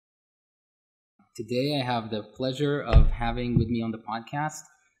Today I have the pleasure of having with me on the podcast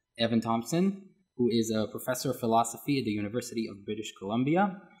Evan Thompson, who is a professor of philosophy at the University of British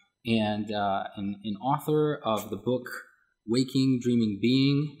Columbia and an author of the book Waking Dreaming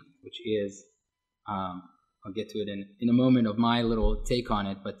Being, which is, I'll get to it in a moment of my little take on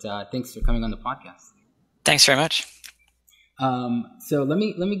it, but thanks for coming on the podcast. Thanks very much. So let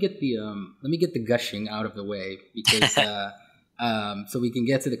me get the gushing out of the way because so we can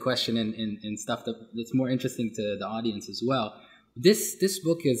get to the question and stuff that's more interesting to the audience as well. This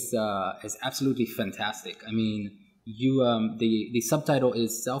book is absolutely fantastic. I mean, the subtitle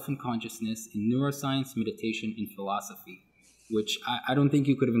is Self and Consciousness in Neuroscience, Meditation, and Philosophy, which I don't think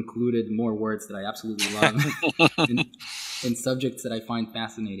you could have included more words that I absolutely love in subjects that I find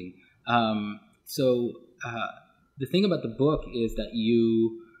fascinating. The thing about the book is that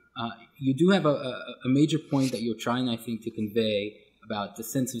you do have a major point that you're trying, I think, to convey about the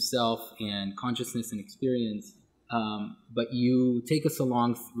sense of self and consciousness and experience, but you take us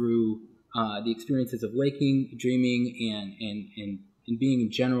along through the experiences of waking, dreaming, and being in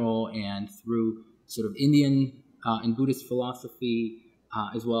general, and through sort of Indian and Buddhist philosophy,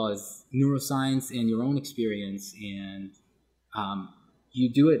 as well as neuroscience and your own experience, and you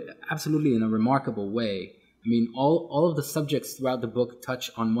do it absolutely in a remarkable way. I mean, all of the subjects throughout the book touch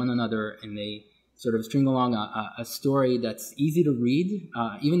on one another, and they sort of string along a story that's easy to read.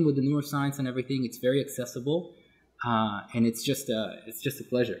 Even with the neuroscience and everything, it's very accessible, and it's just a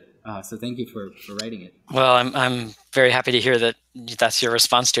pleasure. So thank you for writing it. Well, I'm very happy to hear that that's your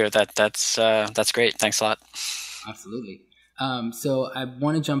response to it. That's great. Thanks a lot. Absolutely. So I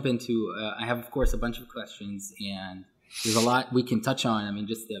want to jump into. I have, of course, a bunch of questions, and there's a lot we can touch on. I mean,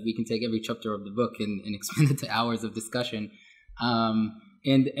 just that we can take every chapter of the book and expand it to hours of discussion.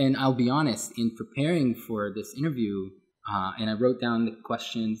 And I'll be honest, in preparing for this interview, and I wrote down the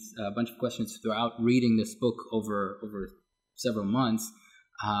questions, a bunch of questions throughout reading this book over several months.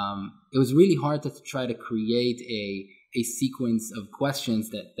 It was really hard to try to create a sequence of questions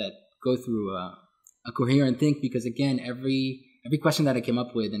that go through a coherent think, because again, every question that I came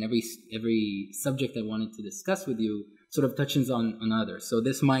up with and every subject I wanted to discuss with you sort of touches on another. So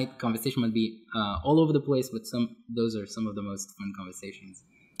this conversation might be all over the place, but those are some of the most fun conversations.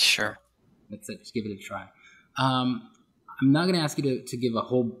 Sure. Let's just give it a try. I'm not going to ask you to give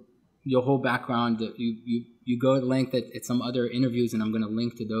your whole background. You go at length at some other interviews, and I'm going to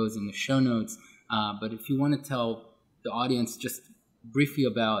link to those in the show notes. But if you want to tell the audience just briefly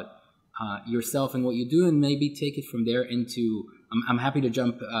about yourself and what you do, and maybe take it from there into, I'm happy to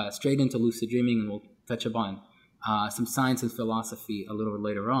jump straight into lucid dreaming, and we'll touch upon some science and philosophy a little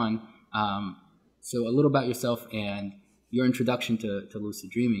later on. So a little about yourself and your introduction to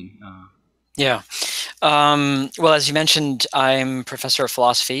lucid dreaming. Yeah. Well, as you mentioned, I'm professor of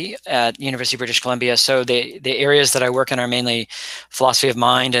philosophy at University of British Columbia. So the areas that I work in are mainly philosophy of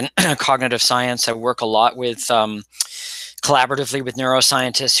mind and cognitive science. I work a lot with collaboratively with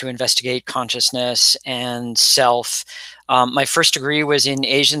neuroscientists who investigate consciousness and self. My first degree was in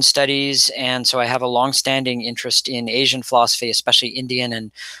Asian studies, and so I have a long-standing interest in Asian philosophy, especially Indian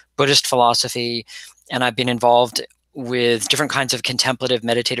and Buddhist philosophy, and I've been involved with different kinds of contemplative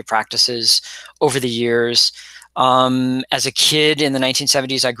meditative practices over the years. As a kid in the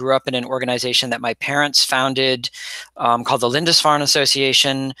 1970s, I grew up in an organization that my parents founded called the Lindisfarne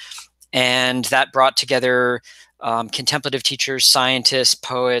Association, and that brought together contemplative teachers, scientists,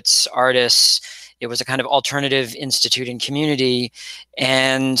 poets, artists. It was a kind of alternative institute and community.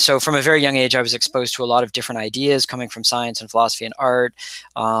 And so from a very young age, I was exposed to a lot of different ideas coming from science and philosophy and art,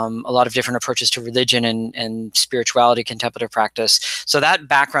 a lot of different approaches to religion and spirituality, contemplative practice. So that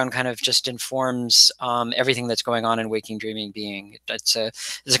background kind of just informs everything that's going on in Waking Dreaming Being. It's a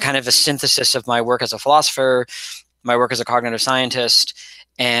kind of a synthesis of my work as a philosopher, my work as a cognitive scientist,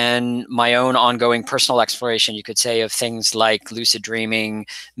 and my own ongoing personal exploration, you could say, of things like lucid dreaming,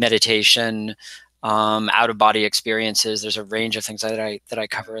 meditation, out-of-body experiences. There's a range of things that I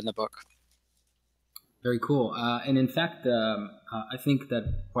cover in the book. Very cool. And in fact, I think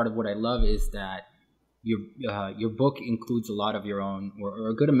that part of what I love is that your book includes a lot of your own, or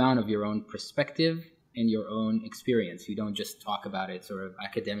a good amount of your own perspective and your own experience. You don't just talk about it sort of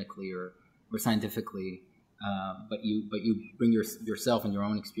academically or scientifically, but you bring yourself and your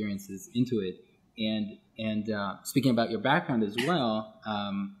own experiences into it. And speaking about your background as well,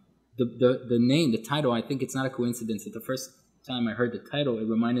 the name, the title, I think it's not a coincidence that the first time I heard the title, it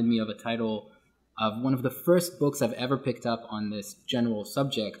reminded me of a title of one of the first books I've ever picked up on this general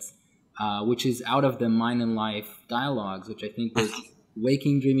subject, which is Out of the Mind and Life Dialogues, which I think was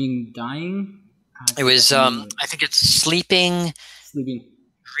Waking, Dreaming, Dying. It was, I think it's Sleeping.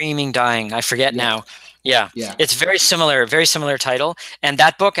 Dreaming, Dying. I forget Yeah. now. Yeah. Yeah. It's very similar title. And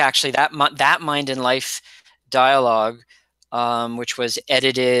that book, actually, that Mind and Life dialogue, which was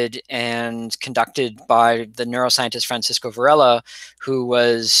edited and conducted by the neuroscientist Francisco Varela, who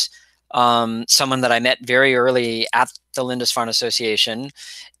was someone that I met very early at the Lindisfarne Association,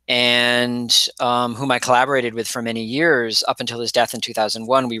 and whom I collaborated with for many years up until his death in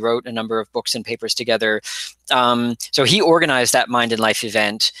 2001. We wrote a number of books and papers together. So he organized that Mind and Life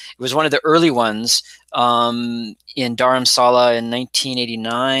event. It was one of the early ones in Dharamsala in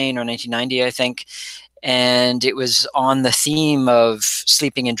 1989 or 1990, I think. And it was on the theme of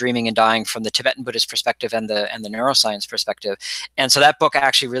sleeping and dreaming and dying from the Tibetan Buddhist perspective and the neuroscience perspective. And so that book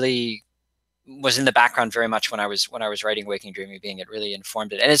actually really was in the background very much when I was writing Waking Dreaming Being. It really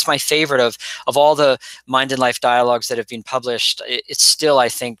informed it, and it's my favorite of all the Mind and Life dialogues that have been published. It's still, I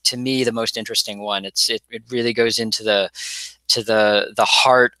think, to me, the most interesting one. It really goes into the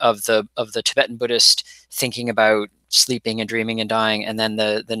heart of the Tibetan Buddhist thinking about sleeping and dreaming and dying, and then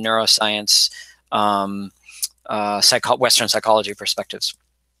the neuroscience, Western psychology perspectives.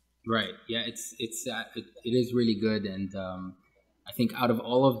 Right. Yeah. It is really good, and I think out of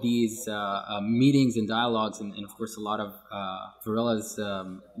all of these meetings and dialogues, and of course a lot of Varela's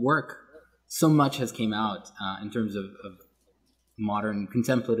work, so much has came out in terms of modern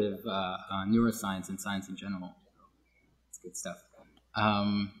contemplative neuroscience and science in general. It's good stuff.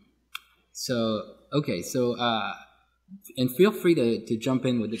 And feel free to jump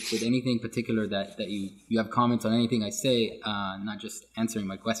in with anything particular that you have comments on anything I say, not just answering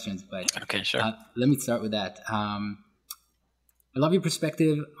my questions, but okay, sure. Let me start with that. I love your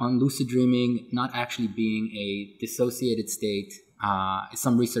perspective on lucid dreaming not actually being a dissociated state, as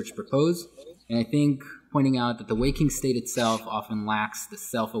some research proposed. And I think pointing out that the waking state itself often lacks the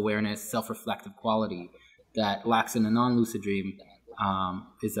self-awareness, self-reflective quality that lacks in a non-lucid dream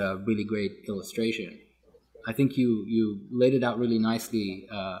is a really great illustration. I think you laid it out really nicely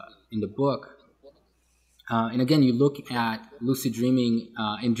in the book. And again, you look at lucid dreaming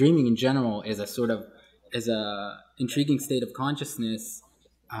and dreaming in general as a intriguing state of consciousness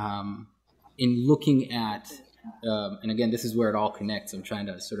in looking at, and again, this is where it all connects. I'm trying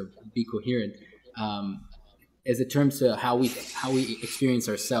to sort of be coherent as it terms to how we experience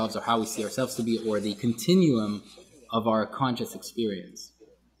ourselves, or how we see ourselves to be, or the continuum of our conscious experience.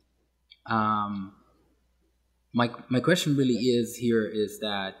 My question really is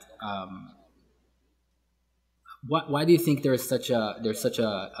that why do you think there's such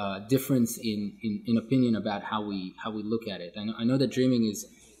a difference in opinion about how we look at it? I know that dreaming is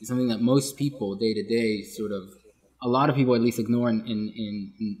something that most people day to day a lot of people at least ignore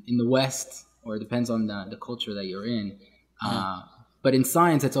in the West, or it depends on the culture that you're in. But in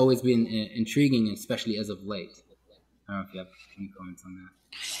science, it's always been intriguing, especially as of late. I don't know if you have any comments on that.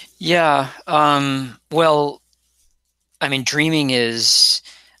 Yeah. Well, I mean, dreaming is,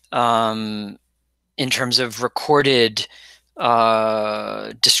 in terms of recorded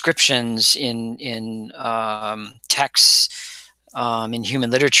descriptions in texts, in human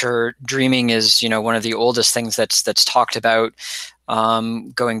literature, dreaming is, one of the oldest things that's talked about,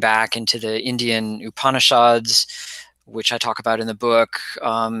 going back into the Indian Upanishads, which I talk about in the book.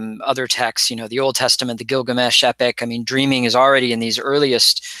 Other texts, the Old Testament, the Gilgamesh epic. I mean, dreaming is already in these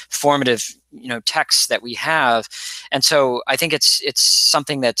earliest formative, texts that we have, and so I think it's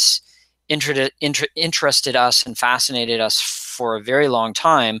something that's interested us and fascinated us for a very long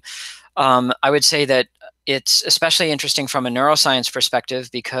time. I would say that it's especially interesting from a neuroscience perspective,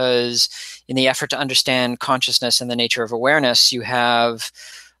 because in the effort to understand consciousness and the nature of awareness, you have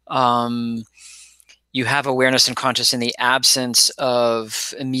awareness and consciousness in the absence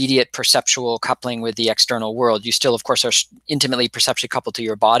of immediate perceptual coupling with the external world. You still, of course, are intimately perceptually coupled to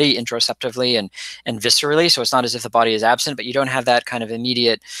your body, interoceptively and viscerally. So it's not as if the body is absent, but you don't have that kind of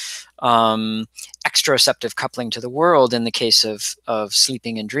immediate exteroceptive coupling to the world in the case of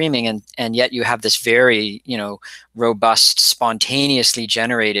sleeping and dreaming. And yet you have this very, robust, spontaneously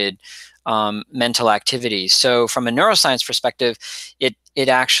generated mental activity. So from a neuroscience perspective, it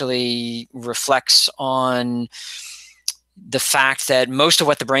actually reflects on the fact that most of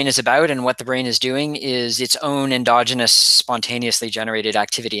what the brain is about and what the brain is doing is its own endogenous, spontaneously generated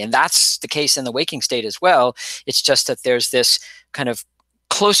activity. And that's the case in the waking state as well. It's just that there's this kind of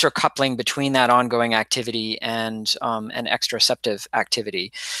closer coupling between that ongoing activity and an exteroceptive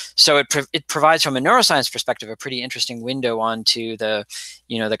activity. So it provides, from a neuroscience perspective, a pretty interesting window onto the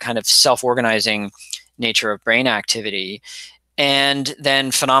kind of self-organizing nature of brain activity. And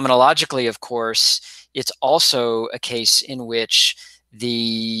then phenomenologically, of course, it's also a case in which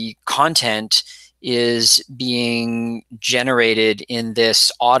the content is being generated in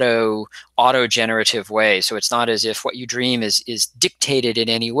this auto-generative way. So it's not as if what you dream is dictated in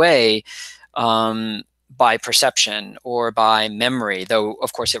any way by perception or by memory, though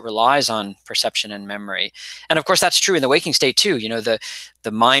of course it relies on perception and memory. And of course that's true in the waking state too. You know, the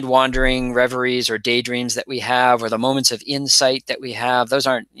mind wandering reveries or daydreams that we have, or the moments of insight that we have, those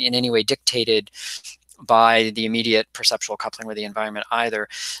aren't in any way dictated by the immediate perceptual coupling with the environment either.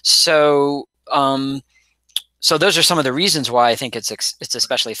 So so those are some of the reasons why I think it's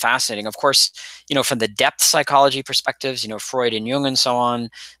especially fascinating. Of course, you know, from the depth psychology perspectives, you know, Freud and Jung and so on,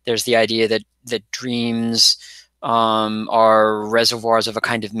 there's the idea that dreams are reservoirs of a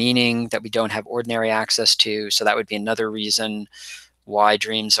kind of meaning that we don't have ordinary access to. So that would be another reason why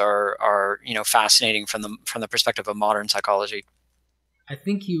dreams are you know, fascinating from the perspective of modern psychology. I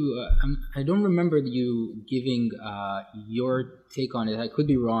think I don't remember you giving your take on it. I could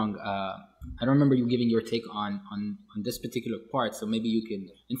be wrong. I don't remember you giving your take on this particular part. So maybe you can,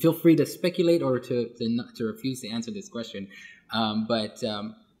 and feel free to speculate or to refuse to answer this question. But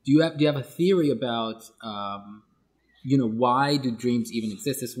do you have a theory about you know, why do dreams even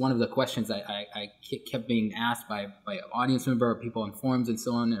exist? It's one of the questions I kept being asked by audience member or people on forums and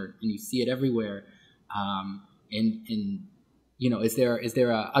so on, and you see it everywhere. And you know, is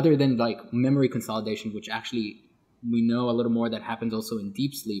there other than like memory consolidation, which actually we know a little more that happens also in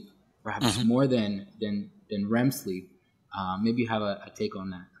deep sleep, perhaps more than REM sleep. Maybe you have a take on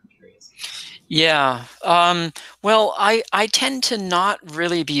that. I'm curious. Yeah. Well, I tend to not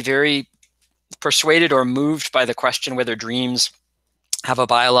really be very persuaded or moved by the question whether dreams have a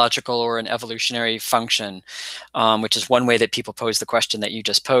biological or an evolutionary function, which is one way that people pose the question that you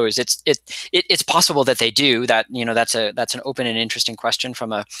just posed. It's possible that they do. That, you know, that's an open and interesting question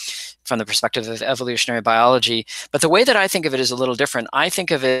from the perspective of evolutionary biology. But the way that I think of it is a little different. I think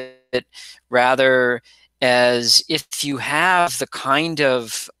of it rather as if you have the kind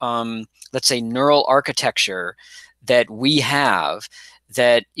of let's say neural architecture that we have,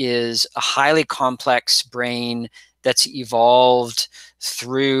 that is a highly complex brain that's evolved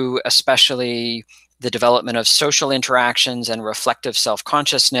through especially the development of social interactions and reflective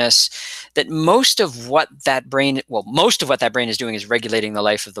self-consciousness, that most of what that brain is doing is regulating the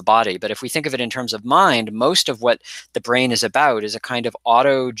life of the body. But if we think of it in terms of mind, most of what the brain is about is a kind of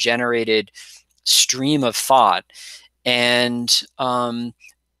auto-generated stream of thought. And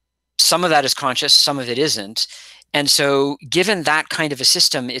some of that is conscious, some of it isn't. And so given that kind of a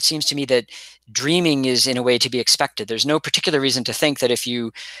system, it seems to me that dreaming is in a way to be expected. There's no particular reason to think that if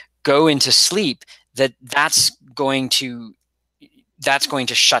you go into sleep, that's going to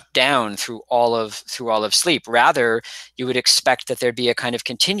shut down through all of sleep. Rather, you would expect that there'd be a kind of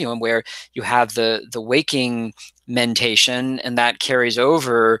continuum where you have the waking mentation, and that carries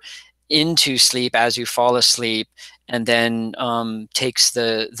over into sleep as you fall asleep, and then takes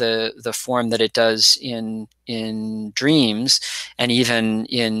the form that it does in dreams, and even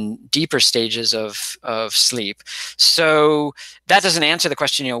in deeper stages of sleep. So that doesn't answer the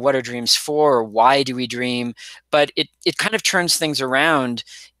question, you know, what are dreams for, or why do we dream? But it kind of turns things around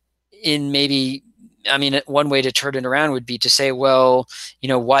in maybe, I mean, one way to turn it around would be to say, well, you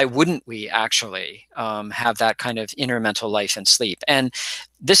know, why wouldn't we actually have that kind of inner mental life in sleep? And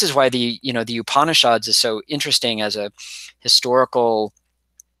this is why the Upanishads is so interesting as a historical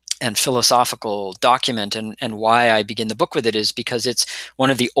and philosophical document, and why I begin the book with it is because it's one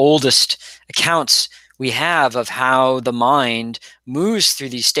of the oldest accounts we have of how the mind moves through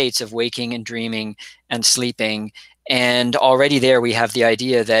these states of waking and dreaming and sleeping. And already there we have the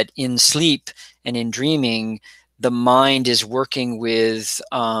idea that in sleep and in dreaming, the mind is working with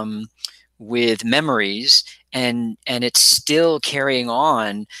memories, and it's still carrying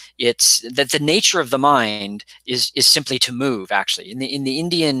on. It's that the nature of the mind is simply to move. Actually, in the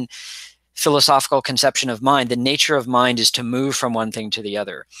Indian philosophical conception of mind, the nature of mind is to move from one thing to the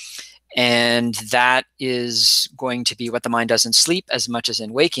other. And that is going to be what the mind does in sleep as much as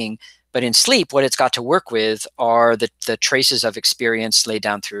in waking. But in sleep, what it's got to work with are the traces of experience laid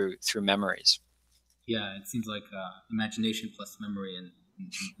down through memories. Yeah, it seems like imagination plus memory and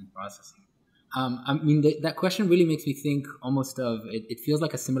processing. I mean, that question really makes me think almost of it. It feels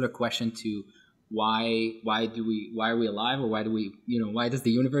like a similar question to why are we alive, or why does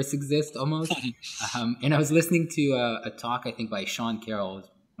the universe exist almost? And I was listening to a talk, I think, by Sean Carroll,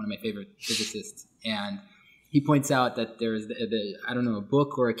 one of my favorite physicists, and he points out that there's a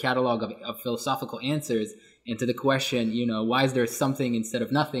book or a catalog of philosophical answers, and to the question, you know, why is there something instead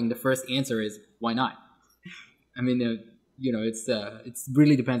of nothing? The first answer is, why not? I mean, you know, it's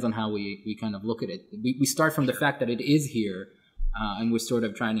really depends on how we kind of look at it. We start from the fact that it is here, and we're sort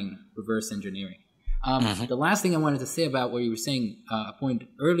of trying to reverse engineering. The last thing I wanted to say about what you were saying, a point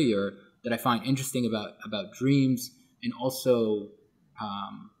earlier that I find interesting about dreams, and also,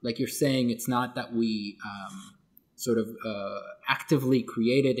 like you're saying, it's not that we sort of actively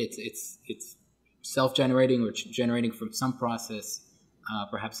create it. It's self-generating or generating from some process,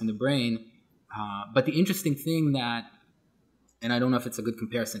 perhaps in the brain. But the interesting thing that, and I don't know if it's a good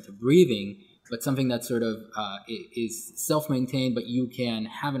comparison to breathing, but something that sort of is self-maintained, but you can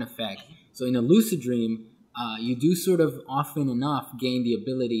have an effect. So in a lucid dream, you do sort of often enough gain the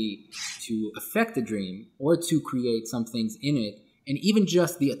ability to affect the dream or to create some things in it. And even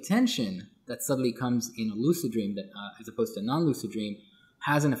just the attention that suddenly comes in a lucid dream, that as opposed to a non-lucid dream,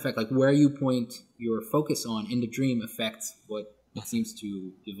 has an effect. Like where you point your focus on in the dream affects what it seems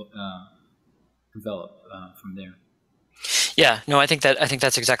to develop from there. Yeah, no, I think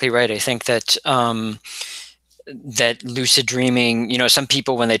that's exactly right. I think that that lucid dreaming, you know, some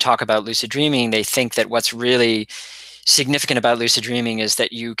people when they talk about lucid dreaming, they think that what's really significant about lucid dreaming is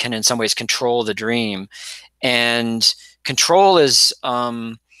that you can in some ways control the dream. And control is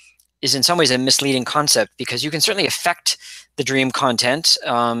in some ways a misleading concept, because you can certainly affect the dream content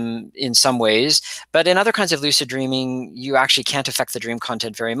in some ways, but in other kinds of lucid dreaming, you actually can't affect the dream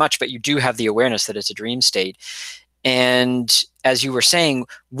content very much, but you do have the awareness that it's a dream state. And as you were saying,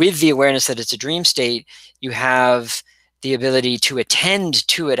 with the awareness that it's a dream state, you have the ability to attend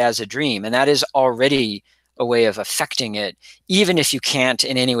to it as a dream. And that is already a way of affecting it, even if you can't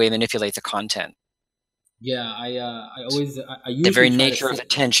in any way manipulate the content. Yeah, I usually the very nature of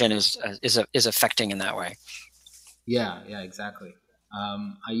attention is affecting in that way. Yeah, exactly.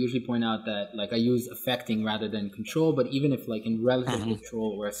 I usually point out that like I use affecting rather than control, but even if like in relative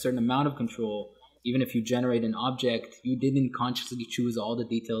control or a certain amount of control, even if you generate an object, you didn't consciously choose all the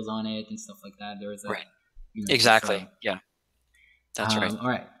details on it and stuff like that. There is a right. Exactly. Yeah, that's right. All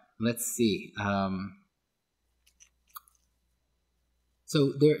right, let's see.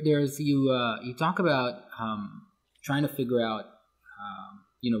 So there's you talk about trying to figure out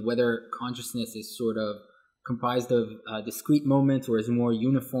whether consciousness is sort of comprised of discrete moments or is more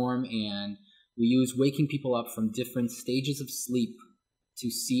uniform, and we use waking people up from different stages of sleep to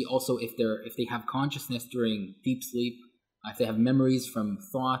see also if they have consciousness during deep sleep, if they have memories from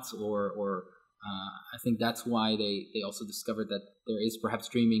thoughts, or I think that's why they also discovered that there is perhaps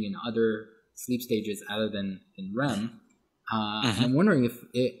dreaming in other sleep stages other than in REM. And I'm wondering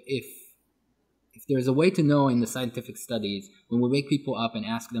if there's a way to know in the scientific studies, when we wake people up and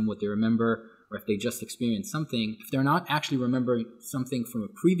ask them what they remember, or if they just experienced something, if they're not actually remembering something from a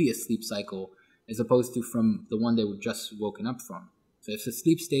previous sleep cycle as opposed to from the one they were just woken up from. So if the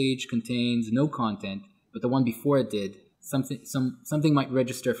sleep stage contains no content, but the one before it did, something might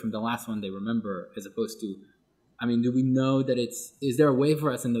register from the last one they remember, as opposed to, I mean, do we know that is there a way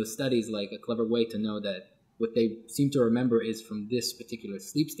for us in those studies, like a clever way to know that what they seem to remember is from this particular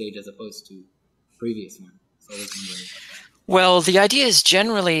sleep stage as opposed to the previous one? So I was wondering about that. Well, the idea is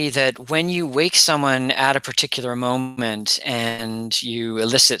generally that when you wake someone at a particular moment and you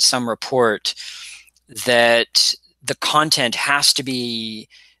elicit some report, that the content has to be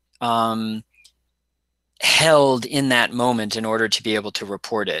held in that moment in order to be able to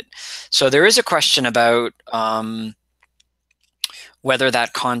report it. So there is a question about whether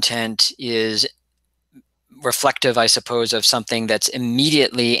that content is reflective, I suppose, of something that's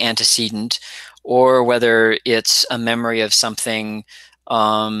immediately antecedent, or whether it's a memory of something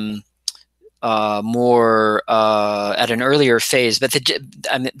more at an earlier phase. But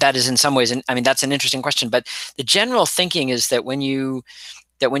that is in some ways, I mean, that's an interesting question. But the general thinking is that when you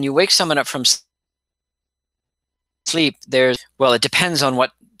wake someone up from sleep, it depends on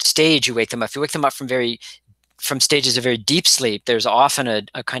what stage you wake them up. If you wake them up from stages of very deep sleep, there's often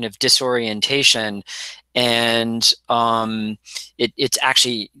a kind of disorientation, and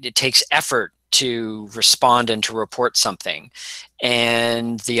it takes effort to respond and to report something.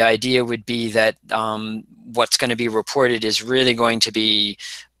 And the idea would be that what's going to be reported is really going to be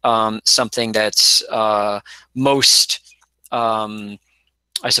something that's most, I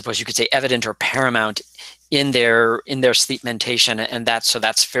suppose you could say, evident or paramount in their sleep mentation, and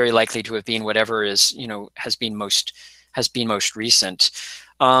that's very likely to have been whatever is has been most recent.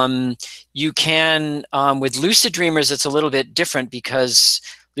 You can with lucid dreamers, it's a little bit different, because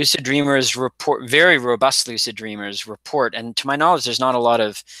lucid dreamers report, very robust lucid dreamers report, and to my knowledge, there's not a lot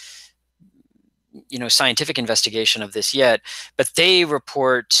of scientific investigation of this yet, but they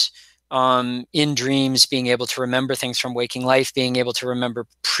report in dreams being able to remember things from waking life, being able to remember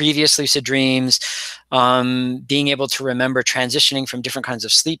previous lucid dreams, being able to remember transitioning from different kinds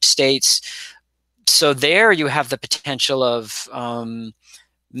of sleep states. So there you have the potential of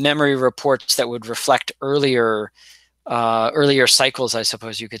memory reports that would reflect earlier cycles, I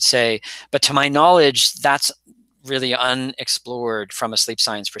suppose you could say. But to my knowledge, that's really unexplored from a sleep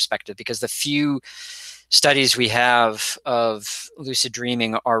science perspective, because the few studies we have of lucid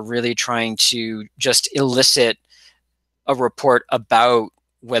dreaming are really trying to just elicit a report about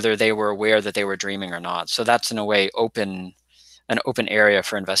whether they were aware that they were dreaming or not. So that's in a way an open area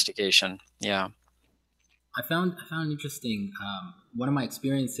for investigation. Yeah. I found interesting one of my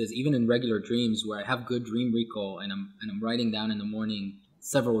experiences, even in regular dreams, where I have good dream recall and I'm writing down in the morning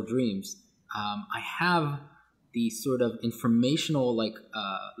several dreams. I have the sort of informational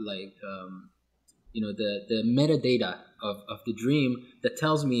the metadata of the dream that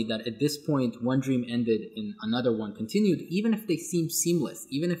tells me that at this point one dream ended and another one continued, even if they seem seamless,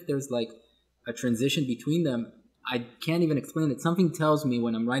 even if there's like a transition between them. I can't even explain it. Something tells me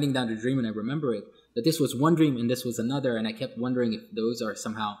when I'm writing down the dream and I remember it that this was one dream and this was another, and I kept wondering if those are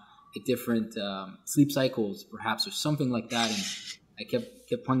somehow different sleep cycles, perhaps, or something like that. And I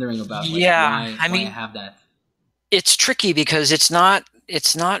kept wondering about why I have that. It's tricky because it's not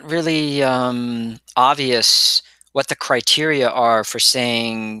really obvious what the criteria are for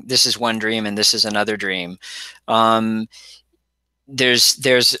saying this is one dream and this is another dream.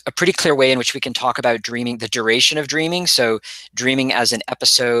 There's a pretty clear way in which we can talk about dreaming, the duration of dreaming. So dreaming as an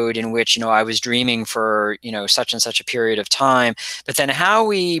episode in which, I was dreaming for, such and such a period of time. But then how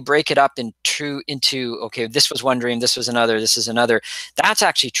we break it up into okay, this was one dream, this was another, this is another, that's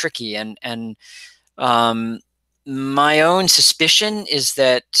actually tricky. And my own suspicion is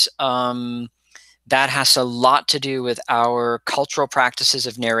that that has a lot to do with our cultural practices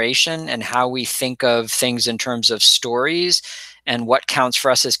of narration and how we think of things in terms of stories, and what counts for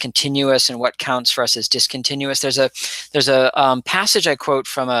us as continuous and what counts for us as discontinuous. There's a passage I quote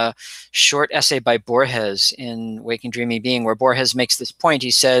from a short essay by Borges in Waking Dreaming Being, where Borges makes this point. He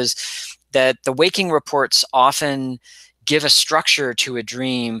says that the waking reports often give a structure to a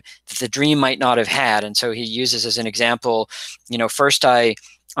dream that the dream might not have had. And so he uses as an example, first I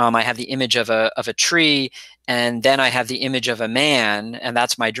have the image of a tree, and then I have the image of a man, and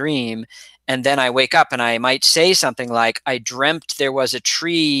that's my dream. And then I wake up and I might say something like, I dreamt there was a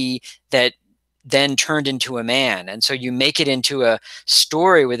tree that then turned into a man. And so you make it into a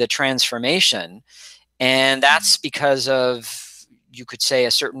story with a transformation. And that's because of, you could say,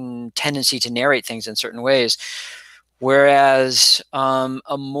 a certain tendency to narrate things in certain ways. Whereas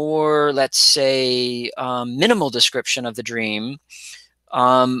a more, let's say, minimal description of the dream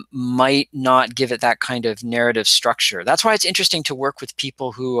might not give it that kind of narrative structure. That's why it's interesting to work with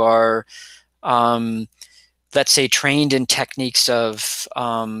people who are, let's say, trained in techniques of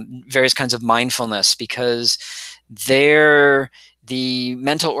various kinds of mindfulness, because the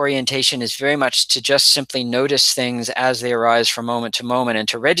mental orientation is very much to just simply notice things as they arise from moment to moment and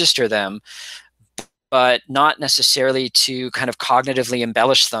to register them, but not necessarily to kind of cognitively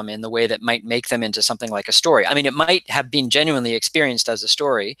embellish them in the way that might make them into something like a story. I mean, it might have been genuinely experienced as a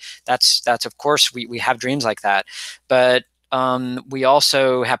story. That's of course, we have dreams like that. But we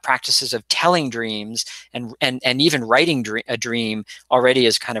also have practices of telling dreams and even writing a dream already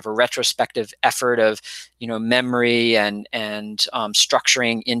as kind of a retrospective effort of, memory and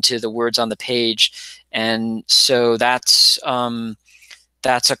structuring into the words on the page. And so that's a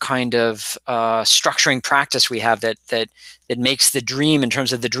kind of structuring practice we have that makes the dream, in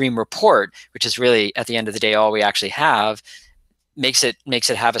terms of the dream report, which is really at the end of the day all we actually have, makes it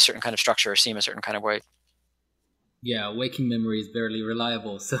have a certain kind of structure or seem a certain kind of way. Yeah, waking memory is barely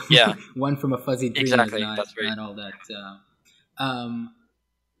reliable. So yeah, one from a fuzzy dream exactly. is not, That's right. not all that.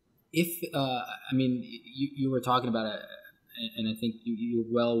 You were talking about it, and I think you're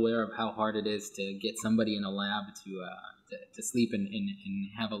well aware of how hard it is to get somebody in a lab to sleep and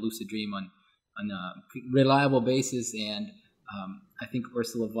have a lucid dream on a reliable basis. And I think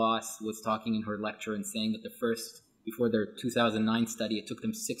Ursula Voss was talking in her lecture and saying that before their 2009 study, it took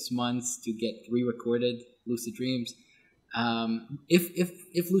them 6 months to get 3 recorded lucid dreams.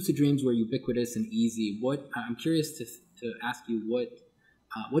 If lucid dreams were ubiquitous and easy, I'm curious to ask you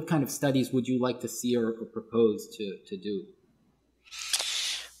what kind of studies would you like to see or propose to do?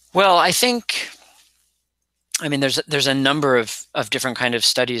 Well, I think, there's a number of different kind of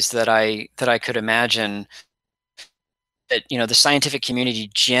studies that I could imagine. That, the scientific community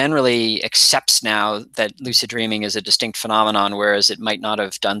generally accepts now that lucid dreaming is a distinct phenomenon, whereas it might not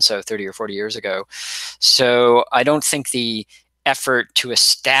have done so 30 or 40 years ago. So I don't think the effort to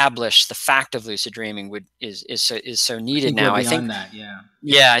establish the fact of lucid dreaming is so needed now. I think that,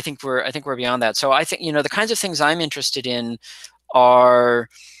 yeah, I think we're beyond that. So I think, the kinds of things I'm interested in are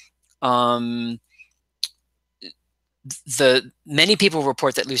many people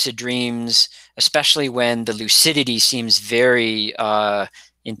report that lucid dreams, especially when the lucidity seems very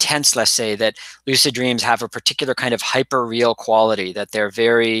intense, let's say, that lucid dreams have a particular kind of hyper real quality, that they're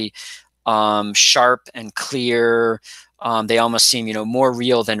very sharp and clear. They almost seem, more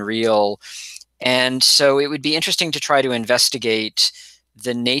real than real. And so it would be interesting to try to investigate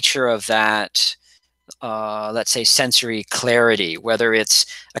the nature of that, let's say, sensory clarity, whether it's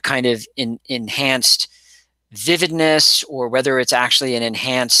a kind of enhanced vividness, or whether it's actually an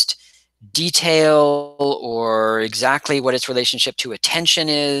enhanced detail, or exactly what its relationship to attention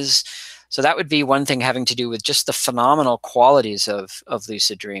is. So that would be one thing having to do with just the phenomenal qualities of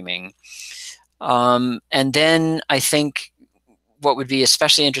lucid dreaming. And then I think what would be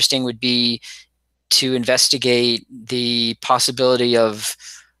especially interesting would be to investigate the possibility of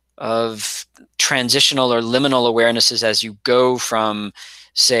transitional or liminal awarenesses as you go from,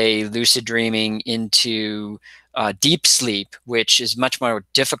 say, lucid dreaming into deep sleep, which is much more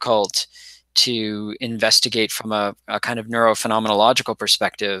difficult to investigate from a kind of neurophenomenological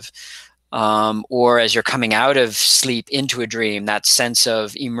perspective. Or as you're coming out of sleep into a dream, that sense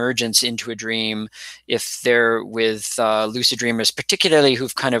of emergence into a dream, if they're with lucid dreamers, particularly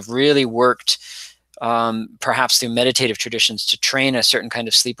who've kind of really worked perhaps through meditative traditions to train a certain kind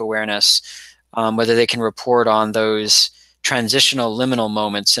of sleep awareness, whether they can report on those transitional liminal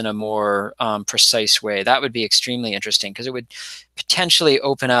moments in a more precise way. That would be extremely interesting, because it would potentially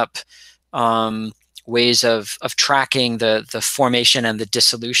open up ways of tracking the formation and the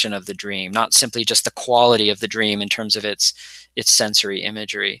dissolution of the dream, not simply just the quality of the dream in terms of its sensory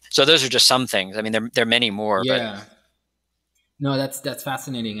imagery. So those are just some things. I mean, there are many more. Yeah. But No, that's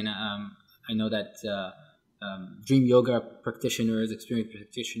fascinating, and I know that dream yoga practitioners, experienced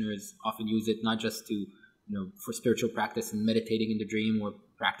practitioners, often use it not just to for spiritual practice and meditating in the dream, or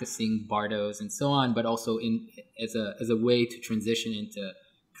practicing bardos and so on, but also as a way to transition into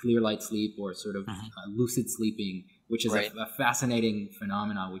clear light sleep, or sort of lucid sleeping, which is right. a fascinating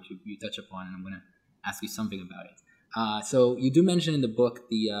phenomenon, which you touch upon, and I'm going to ask you something about it. So you do mention in the book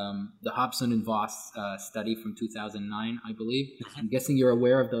the Hobson and Voss study from 2009, I believe. I'm guessing you're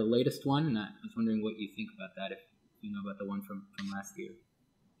aware of the latest one, and I was wondering what you think about that, if you know about the one from last year.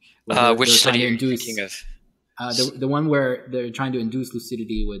 Which study are you thinking of? The one where they're trying to induce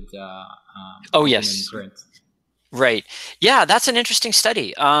lucidity with yes. currents. Right. Yeah, that's an interesting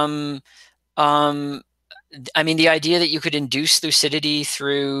study. I mean, the idea that you could induce lucidity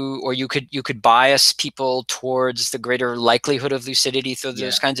through, or you could bias people towards the greater likelihood of lucidity through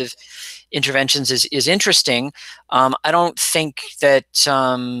those kinds of interventions is interesting. I don't think that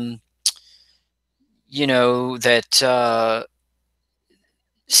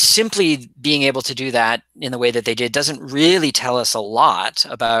simply being able to do that in the way that they did doesn't really tell us a lot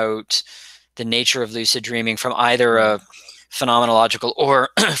about the nature of lucid dreaming from either a phenomenological or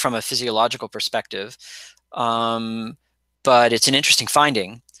from a physiological perspective. But it's an interesting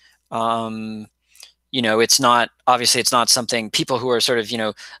finding. It's not something people who are sort of,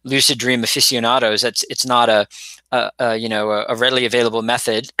 lucid dream aficionados, it's not a readily available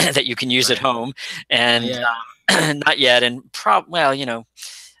method that you can use at home, and not yet. And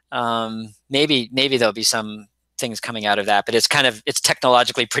maybe there'll be some things coming out of that, but it's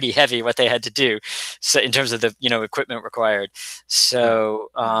technologically pretty heavy what they had to do, so in terms of the equipment required. So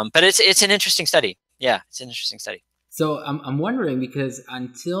but it's an interesting study. Yeah, it's an interesting study. So I'm wondering, because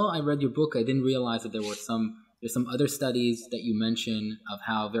until I read your book, I didn't realize that there's some other studies that you mention of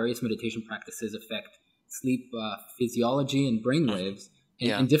how various meditation practices affect sleep physiology and brainwaves,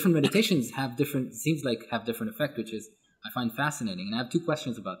 and different meditations have different effect, which is, I find fascinating. And I have two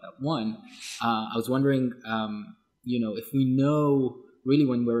questions about that. One, I was wondering, if we know really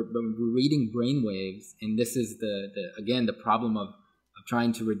when we're reading brainwaves, and this is the problem of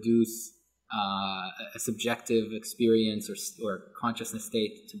trying to reduce a subjective experience or consciousness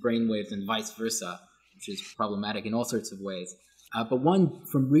state to brainwaves and vice versa, which is problematic in all sorts of ways. But one,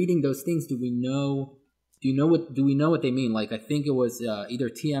 from reading those things, do we know what they mean? Like, I think it was either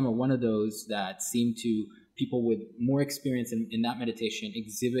TM or one of those that seemed to, people with more experience in that meditation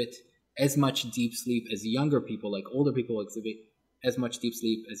exhibit as much deep sleep as younger people, like older people exhibit as much deep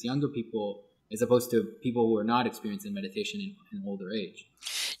sleep as younger people, as opposed to people who are not experienced in meditation in older age.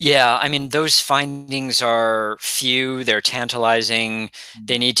 Yeah, I mean, those findings are few, they're tantalizing.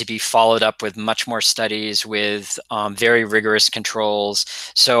 They need to be followed up with much more studies with very rigorous controls.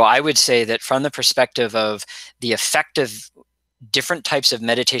 So I would say that from the perspective of the effect of different types of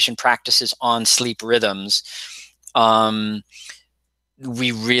meditation practices on sleep rhythms,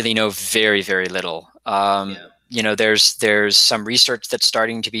 we really know very, very little. there's some research that's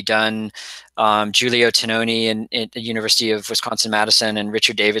starting to be done. Giulio Tononi at the University of Wisconsin-Madison and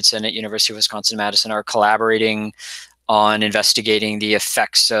Richard Davidson at University of Wisconsin-Madison are collaborating on investigating the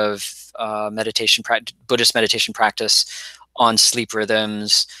effects of Buddhist meditation practice on sleep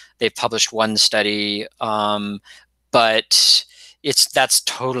rhythms. They've published one study, but that's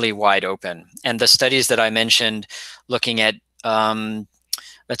totally wide open. And the studies that I mentioned, looking at,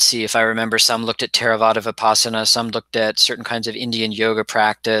 let's see if I remember, some looked at Theravada Vipassana, some looked at certain kinds of Indian yoga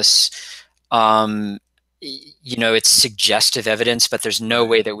practice. It's suggestive evidence, but there's no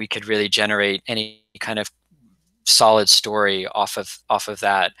way that we could really generate any kind of solid story off of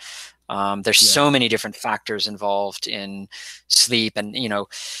that. There's so many different factors involved in sleep. And,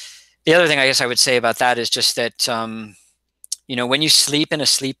 the other thing I guess I would say about that is just that, when you sleep in a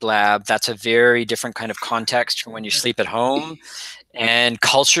sleep lab, that's a very different kind of context from when you sleep at home, and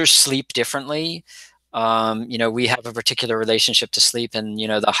cultures sleep differently. We have a particular relationship to sleep, and,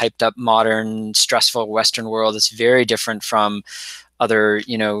 the hyped up, modern, stressful Western world is very different from other,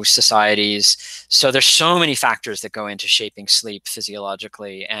 societies. So there's so many factors that go into shaping sleep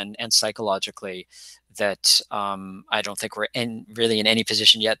physiologically and psychologically that I don't think we're really in any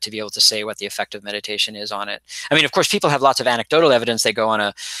position yet to be able to say what the effect of meditation is on it. I mean, of course, people have lots of anecdotal evidence. They go on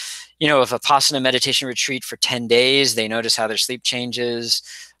a Vipassana meditation retreat for 10 days, they notice how their sleep changes.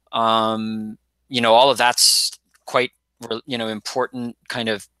 All of that's quite, important kind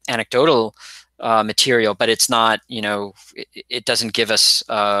of anecdotal material, but it's not, it doesn't give us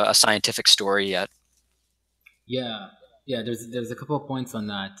a scientific story yet. Yeah. There's a couple of points on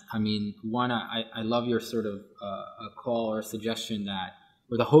that. I mean, one, I love your sort of a call or suggestion that,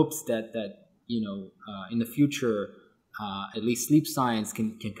 or the hopes that in the future, at least sleep science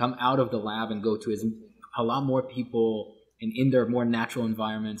can come out of the lab and go to a lot more people and in their more natural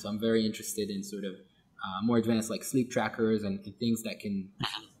environments. So I'm very interested in sort of more advanced like sleep trackers and things that can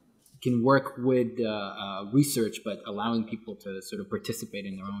work with research, but allowing people to sort of participate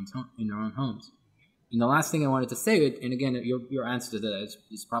in their own homes. And the last thing I wanted to say, and again, your answer to that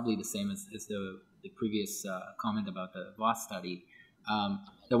is probably the same as the previous comment about the Voss study.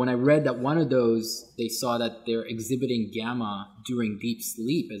 That when I read that one of those, they saw that they're exhibiting gamma during deep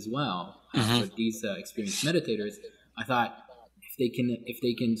sleep as well. For these experienced meditators, I thought if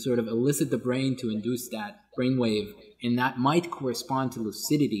they can sort of elicit the brain to induce that brainwave, and that might correspond to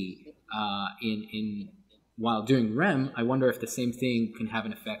lucidity in while during REM, I wonder if the same thing can have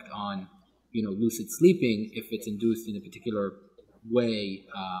an effect on lucid sleeping if it's induced in a particular way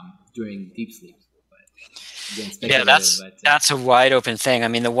during deep sleep. But again, that's a wide open thing. I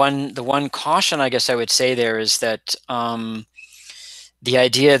mean, the one caution I guess I would say there is that the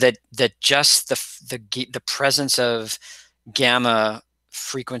idea that just the presence of gamma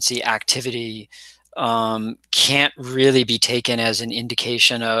frequency activity can't really be taken as an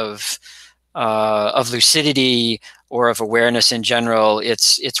indication of lucidity or of awareness in general.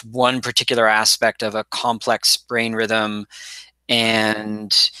 It's one particular aspect of a complex brain rhythm,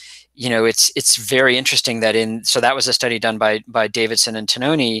 and it's very interesting that so that was a study done by Davidson and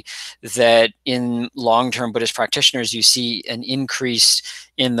Tononi, that in long-term Buddhist practitioners you see an increase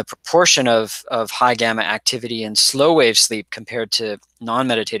in the proportion of high gamma activity in slow wave sleep compared to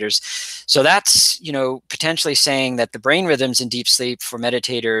non-meditators. So that's potentially saying that the brain rhythms in deep sleep for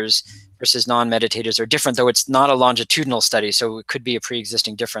meditators versus non-meditators are different, though it's not a longitudinal study, so it could be a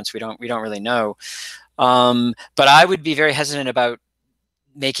pre-existing difference. We don't really know. But I would be very hesitant about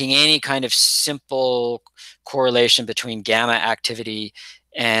making any kind of simple correlation between gamma activity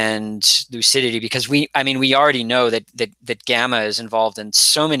and lucidity, because we already know that gamma is involved in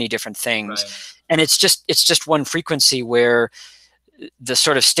so many different things, right. And it's just one frequency, where the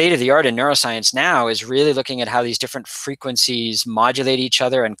sort of state of the art in neuroscience now is really looking at how these different frequencies modulate each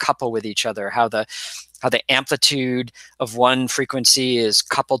other and couple with each other, how the amplitude of one frequency is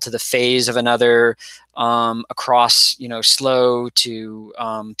coupled to the phase of another, across slow to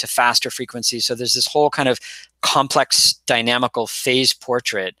faster frequencies. So there's this whole kind of complex dynamical phase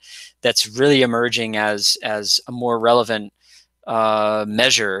portrait that's really emerging as a more relevant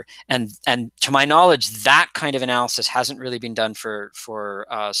measure, and to my knowledge, that kind of analysis hasn't really been done for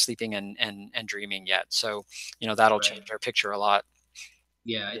sleeping and dreaming yet. So that'll right. change our picture a lot.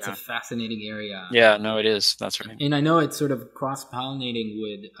 Yeah, it's a fascinating area. Yeah, no, it is. That's right. And I know it's sort of cross-pollinating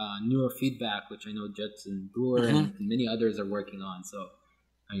with neurofeedback, which I know Judson Brewer and many others are working on. So,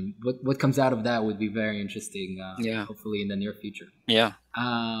 I mean, what comes out of that would be very interesting, hopefully in the near future. Yeah.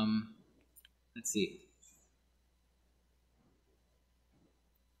 Let's see.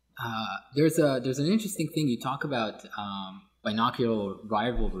 There's an interesting thing you talk about, binocular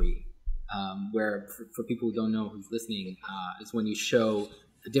rivalry. where for people who don't know who's listening, is when you show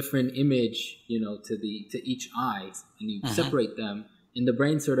a different image, to each eye, and you separate them, and the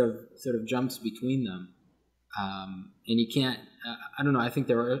brain sort of jumps between them, and you can't. I don't know. I think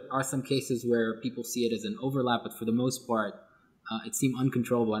there are some cases where people see it as an overlap, but for the most part, it seemed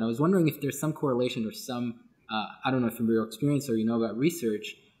uncontrollable. And I was wondering if there's some correlation or some. I don't know if from your experience or about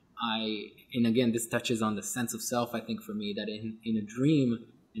research. And again, this touches on the sense of self. I think for me that in a dream,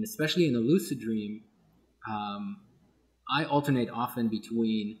 and especially in a lucid dream, I alternate often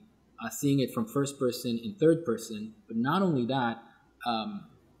between seeing it from first person and third person. But not only that,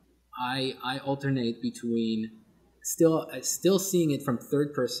 I alternate between still seeing it from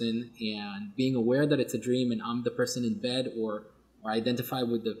third person and being aware that it's a dream and I'm the person in bed, or identify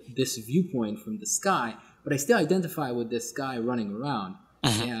with this viewpoint from the sky, but I still identify with this guy running around.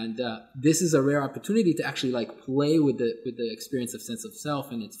 And this is a rare opportunity to actually play with the experience of sense of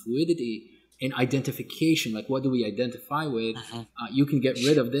self and its fluidity and identification. Like, what do we identify with? You can get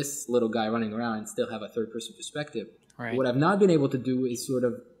rid of this little guy running around and still have a third person perspective. Right. What I've not been able to do is sort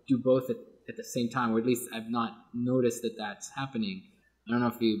of do both at the same time, or at least I've not noticed that that's happening. I don't know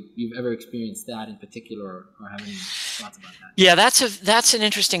if you've ever experienced that in particular, or have any thoughts about that. Yeah, that's an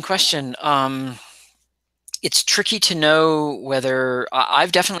interesting question. It's tricky to know whether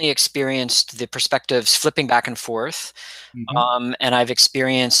I've definitely experienced the perspectives flipping back and forth. And I've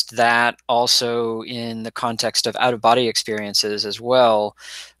experienced that also in the context of out-of-body experiences as well.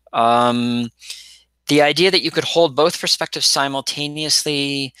 The idea that you could hold both perspectives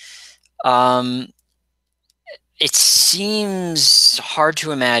simultaneously, it seems hard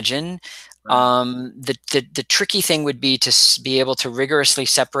to imagine. The tricky thing would be to be able to rigorously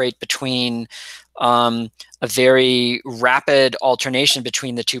separate between a very rapid alternation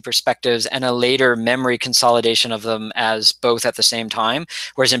between the two perspectives and a later memory consolidation of them as both at the same time.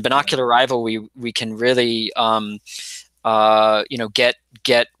 Whereas in binocular arrival, we can really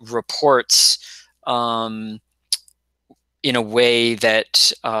get reports in a way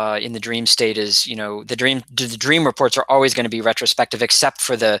that in the dream state is, the dream reports are always going to be retrospective, except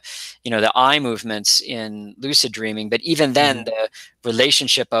for the eye movements in lucid dreaming. But even then, the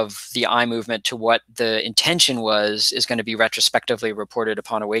relationship of the eye movement to what the intention was is going to be retrospectively reported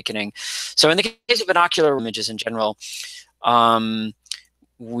upon awakening. So in the case of binocular images in general,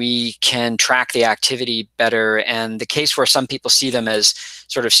 we can track the activity better. And the case where some people see them as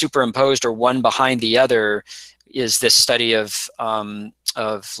sort of superimposed or one behind the other is this study of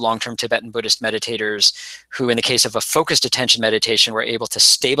long-term Tibetan Buddhist meditators who, in the case of a focused attention meditation, were able to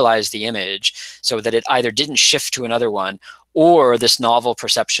stabilize the image so that it either didn't shift to another one, or this novel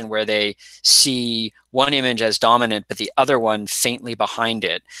perception where they see one image as dominant, but the other one faintly behind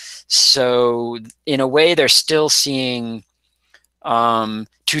it. So in a way, they're still seeing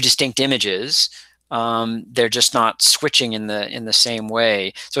two distinct images. They're just not switching in the same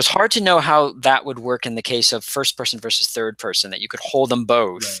way. So it's hard to know how that would work in the case of first person versus third person, that you could hold them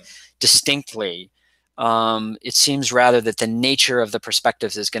both distinctly. It seems rather that the nature of the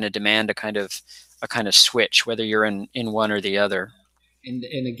perspectives is going to demand a kind of switch, whether you're in one or the other.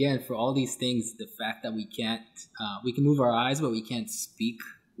 And again, for all these things, the fact that we can move our eyes, but we can't speak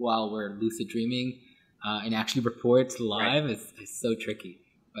while we're lucid dreaming and actually report live is so tricky.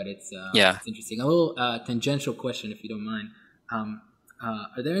 But it's interesting. A little tangential question, if you don't mind.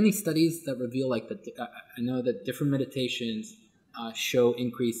 Are there any studies that reveal I know that different meditations show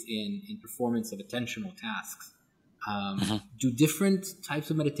increase in performance of attentional tasks. Do different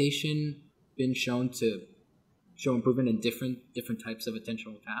types of meditation been shown to show improvement in different types of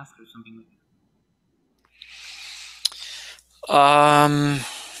attentional tasks or something like that?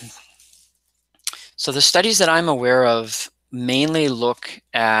 So the studies that I'm aware of mainly look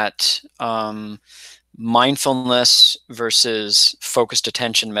at mindfulness versus focused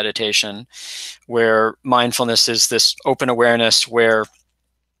attention meditation, where mindfulness is this open awareness where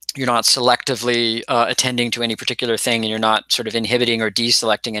you're not selectively attending to any particular thing and you're not sort of inhibiting or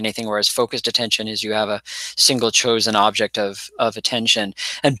deselecting anything, whereas focused attention is you have a single chosen object of attention.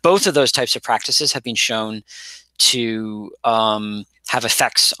 And both of those types of practices have been shown to have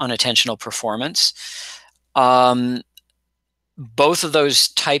effects on attentional performance. Both of those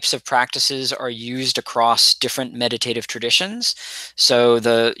types of practices are used across different meditative traditions. So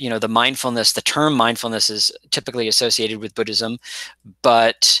the mindfulness, the term mindfulness is typically associated with Buddhism,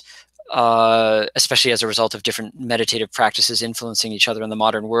 but especially as a result of different meditative practices influencing each other in the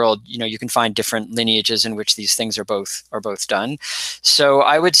modern world, you can find different lineages in which these things are both done. So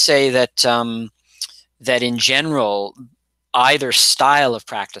I would say that that in general, either style of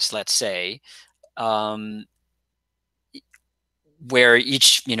practice, let's say, where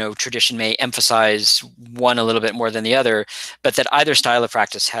each tradition may emphasize one a little bit more than the other, but that either style of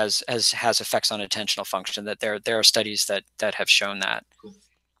practice has effects on attentional function. That there are studies that have shown that. Cool.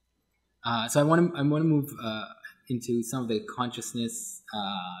 So I want to move into some of the consciousness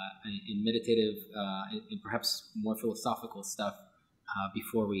and meditative and perhaps more philosophical stuff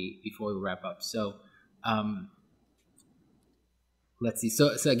before we wrap up. So let's see.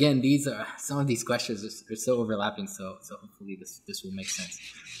 So again, these are some of these questions are so overlapping. So hopefully this will make sense.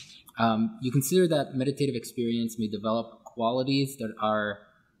 You consider that meditative experience may develop qualities that are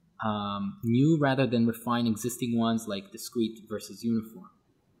new rather than refine existing ones, like discrete versus uniform.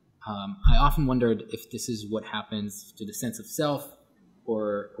 I often wondered if this is what happens to the sense of self,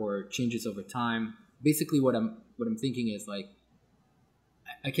 or changes over time. Basically, what I'm thinking is, like,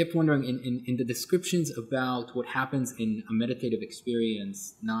 I kept wondering in the descriptions about what happens in a meditative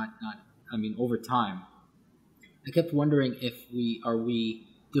experience, over time. I kept wondering if we are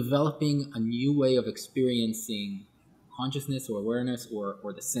developing a new way of experiencing consciousness or awareness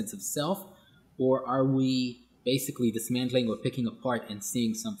or the sense of self, or are we basically dismantling or picking apart and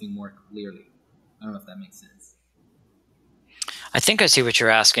seeing something more clearly? I don't know if that makes sense. I think I see what you're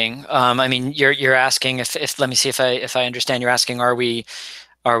asking. You're asking if let me see if I understand. You're asking, are we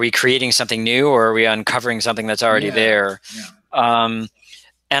creating something new, or are we uncovering something that's already there? Yeah.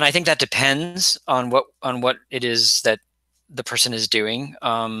 And I think that depends on what it is that the person is doing.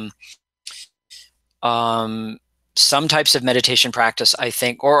 Some types of meditation practice, I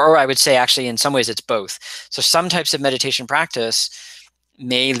think, or I would say actually in some ways it's both. So some types of meditation practice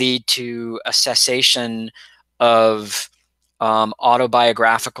may lead to a cessation of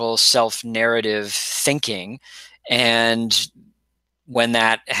autobiographical self-narrative thinking. And when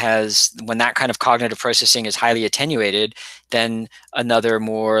that kind of cognitive processing is highly attenuated, then another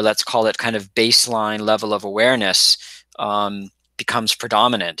more, let's call it kind of baseline level of awareness becomes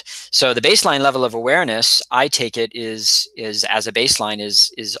predominant. So the baseline level of awareness, I take it, is as a baseline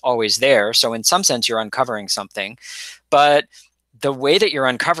is always there. So in some sense, you're uncovering something, but the way that you're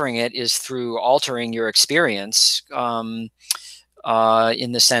uncovering it is through altering your experience, in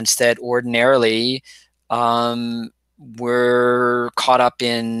the sense that ordinarily we're caught up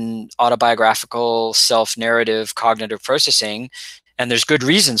in autobiographical self-narrative cognitive processing. And there's good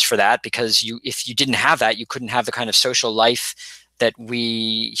reasons for that, because if you didn't have that, you couldn't have the kind of social life that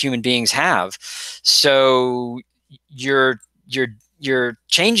we human beings have. So you're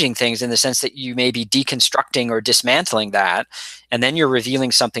changing things in the sense that you may be deconstructing or dismantling that, and then you're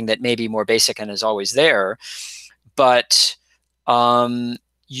revealing something that may be more basic and is always there. But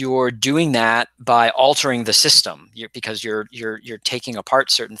you're doing that by altering the system, because you're taking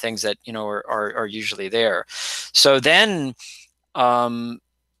apart certain things that are usually there. So then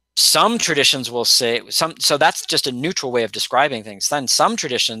some traditions will say so that's just a neutral way of describing things. Then some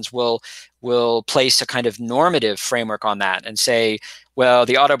traditions will place a kind of normative framework on that and say, well,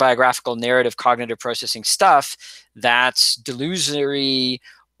 the autobiographical narrative cognitive processing stuff, that's delusory,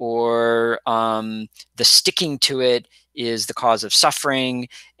 or the sticking to it is the cause of suffering.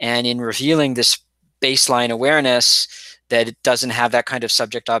 And in revealing this baseline awareness that it doesn't have that kind of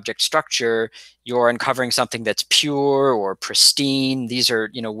subject-object structure, you're uncovering something that's pure or pristine. These are,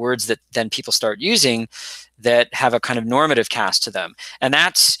 words that then people start using that have a kind of normative cast to them. And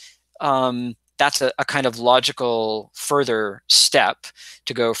that's a kind of logical further step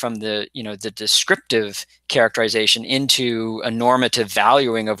to go from the descriptive characterization into a normative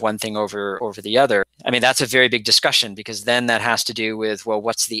valuing of one thing over the other. I mean, that's a very big discussion, because then that has to do with, well,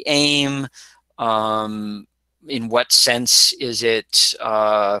 what's the aim? In what sense is it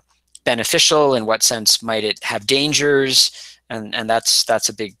beneficial? In what sense might it have dangers? And that's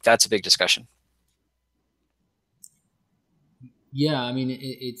a big discussion. Yeah, I mean,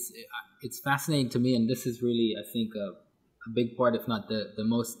 it's fascinating to me, and this is really, I think, a big part, if not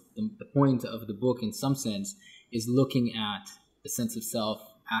the point of the book in some sense, is looking at the sense of self,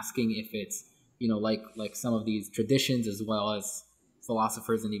 asking if it's, like some of these traditions, as well as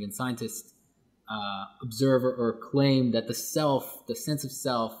philosophers and even scientists, observe or claim that the sense of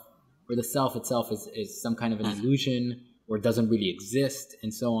self, or the self itself is some kind of an illusion, or doesn't really exist,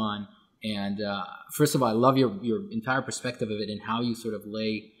 and so on. And first of all, I love your entire perspective of it, and how you sort of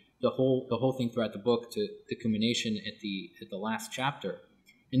lay the whole thing throughout the book to culmination at the last chapter.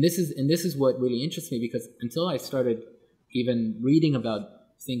 And this is what really interests me, because until I started even reading about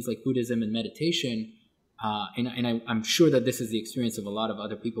things like Buddhism and meditation, and I'm sure that this is the experience of a lot of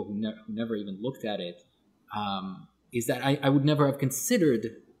other people who never even looked at it, is that I would never have considered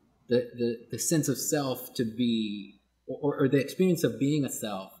the sense of self to be, or the experience of being a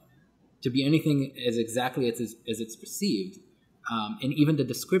self, to be anything as exactly as it's perceived. And even the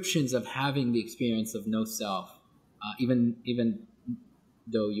descriptions of having the experience of no self, even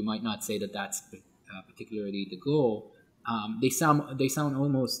though you might not say that that's particularly the goal, they sound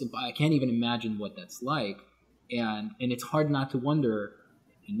almost. I can't even imagine what that's like, and it's hard not to wonder.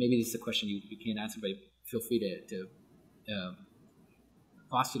 And maybe this is a question you can't answer, but feel free to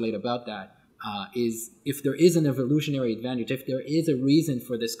postulate about that. Is if there is an evolutionary advantage, if there is a reason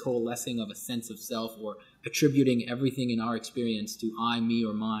for this coalescing of a sense of self or attributing everything in our experience to I, me,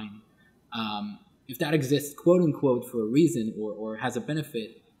 or mine, if that exists, quote unquote, for a reason or has a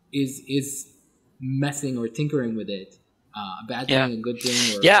benefit, is messing or tinkering with it a bad thing, a good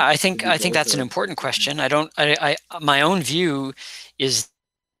thing? Or, I think that's an important question. My own view is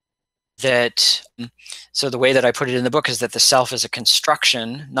that, so the way that I put it in the book is that the self is a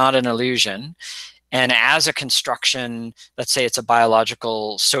construction, not an illusion. And as a construction, let's say it's a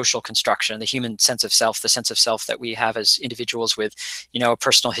biological, social construction, the human sense of self, the sense of self that we have as individuals with, a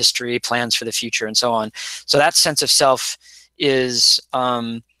personal history, plans for the future, and so on. So that sense of self is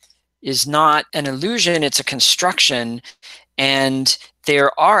not an illusion, it's a construction. And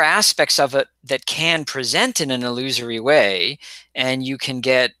there are aspects of it that can present in an illusory way, and you can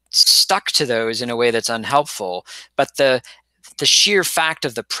get stuck to those in a way that's unhelpful. But the sheer fact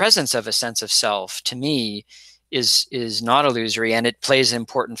of the presence of a sense of self, to me, is not illusory, and it plays an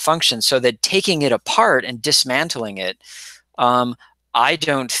important function. So that taking it apart and dismantling it, I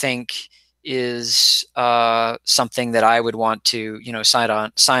don't think is something that I would want to,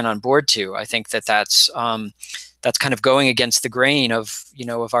 sign on board to. I think that's kind of going against the grain of,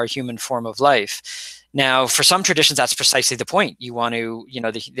 of our human form of life. Now, for some traditions, that's precisely the point. You want to,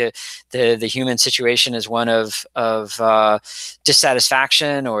 the human situation is one of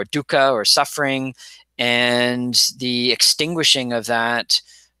dissatisfaction or dukkha or suffering, and the extinguishing of that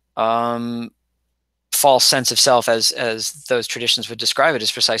false sense of self, as those traditions would describe it,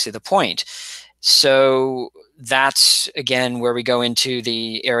 is precisely the point. So that's, again, where we go into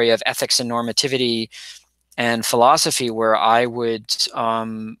the area of ethics and normativity and philosophy, where I would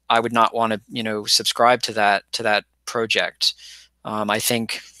not want to, subscribe to that project. I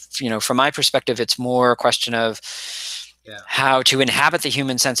think, from my perspective, it's more a question of how to inhabit the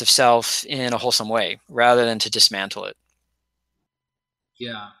human sense of self in a wholesome way, rather than to dismantle it.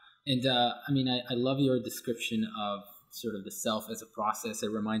 Yeah, and I love your description of sort of the self as a process. It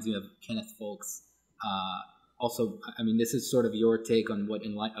reminds me of Kenneth Folk's. Also, this is sort of your take on what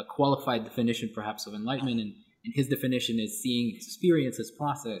a qualified definition, perhaps, of enlightenment, and his definition is seeing experience as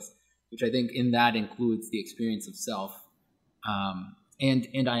process, which I think in that includes the experience of self.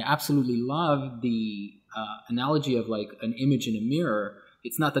 And I absolutely love the analogy of like an image in a mirror.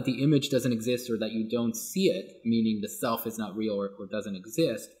 It's not that the image doesn't exist or that you don't see it, meaning the self is not real or doesn't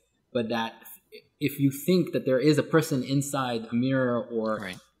exist, but that if you think that there is a person inside a mirror,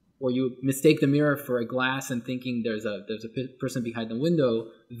 or you mistake the mirror for a glass and thinking there's a person behind the window,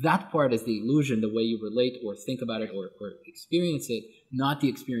 that part is the illusion, the way you relate or think about it or experience it, not the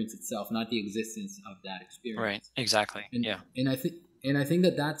experience itself, not the existence of that experience. Right, exactly. And I think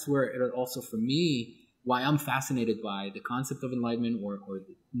that that's where it also, for me, why I'm fascinated by the concept of enlightenment or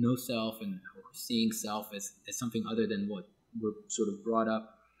no self or seeing self as something other than what we're sort of brought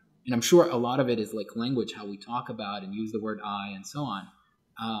up. And I'm sure a lot of it is like language, how we talk about and use the word I and so on.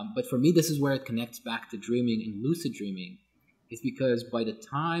 But for me, this is where it connects back to dreaming and lucid dreaming, is because by the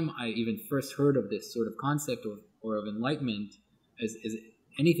time I even first heard of this sort of concept or of enlightenment as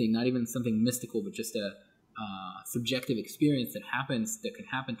anything, not even something mystical, but just a subjective experience that can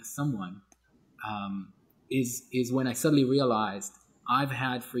happen to someone, is when I suddenly realized I've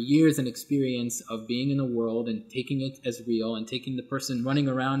had for years an experience of being in a world and taking it as real and taking the person running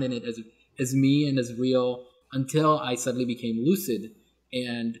around in it as me and as real, until I suddenly became lucid.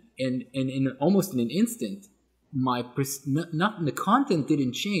 And in almost in an instant, not the content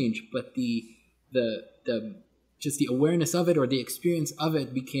didn't change, but the just the awareness of it or the experience of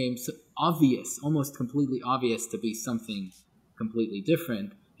it became so obvious, almost completely obvious, to be something completely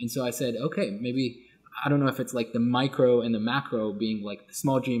different. And so I said, okay, maybe, I don't know if it's like the micro and the macro being like the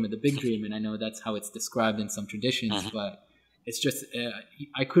small dream and the big dream, and I know that's how it's described in some traditions, but it's just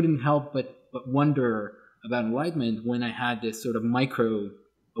I couldn't help but wonder about enlightenment when I had this sort of micro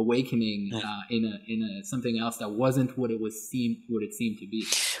awakening in a something else that wasn't what it seemed to be.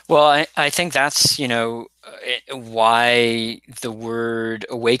 Well, I think that's why the word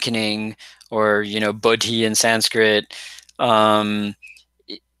awakening, or bodhi in Sanskrit,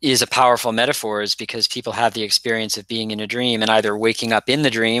 is a powerful metaphor, is because people have the experience of being in a dream and either waking up in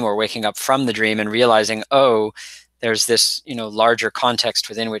the dream or waking up from the dream and realizing, oh, there's this larger context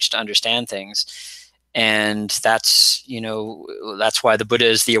within which to understand things. And that's, that's why the Buddha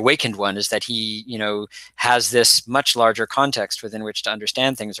is the awakened one, is that he, has this much larger context within which to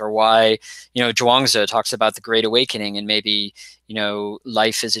understand things. Or why, Zhuangzi talks about the Great Awakening, and maybe,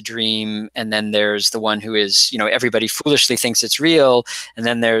 life is a dream, and then there's the one who is, everybody foolishly thinks it's real, and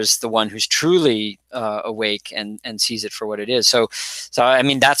then there's the one who's truly awake and sees it for what it is. So I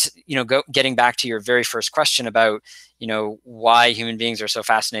mean, that's, getting back to your very first question about, why human beings are so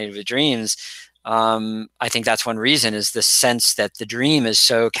fascinated with dreams. I think that's one reason, is the sense that the dream is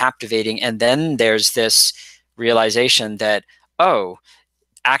so captivating. And then there's this realization that, oh,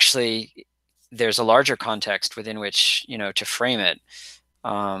 actually, there's a larger context within which, to frame it.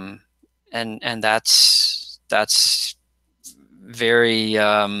 And that's very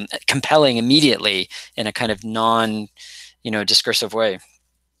compelling immediately in a kind of discursive way.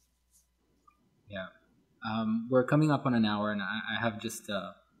 Yeah. We're coming up on an hour, and I have just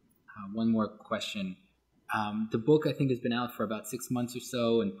one more question. The book, I think, has been out for about 6 months or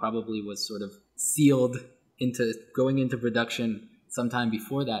so, and probably was sort of sealed into going into production sometime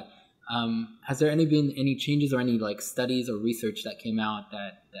before that. Has there been any changes or any studies or research that came out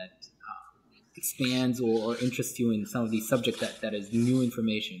that expands or interests you in some of these subjects that is new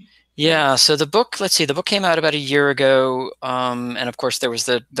information? Yeah, so the book came out about a year ago, and of course there was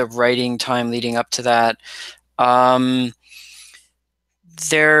the writing time leading up to that.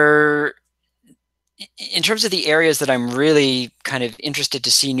 In terms of the areas that I'm really kind of interested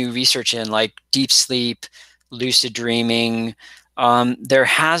to see new research in, like deep sleep, lucid dreaming, there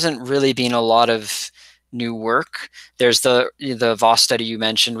hasn't really been a lot of new work. There's the Voss study you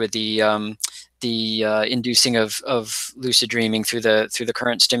mentioned with the inducing of lucid dreaming through the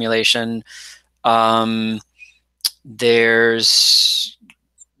current stimulation. There's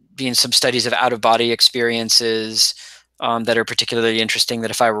been some studies of out-of-body experiences that are particularly interesting,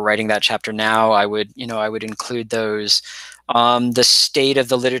 that if I were writing that chapter now, I would include those. The state of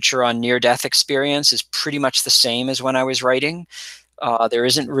the literature on near-death experience is pretty much the same as when I was writing. There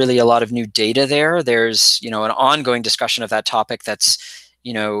isn't really a lot of new data there. There's, an ongoing discussion of that topic that's,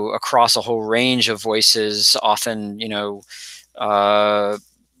 across a whole range of voices, often,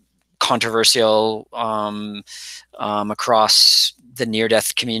 controversial across the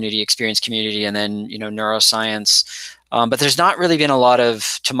near-death community, experience community, and then, neuroscience. But there's not really been a lot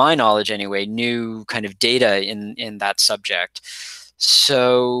of, to my knowledge anyway, new kind of data in that subject.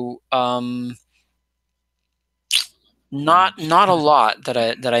 So not a lot that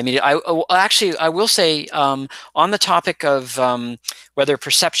I mean. I will say on the topic of whether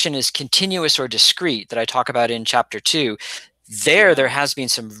perception is continuous or discrete, that I talk about in chapter 2. There has been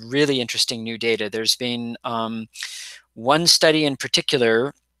some really interesting new data. There's been one study in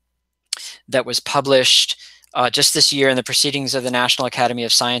particular that was published just this year in the Proceedings of the National Academy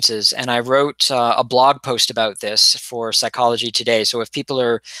of Sciences, and I wrote a blog post about this for Psychology Today. So if people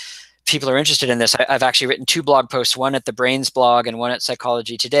are interested in this, I've actually written 2 blog posts, one at the Brains blog and one at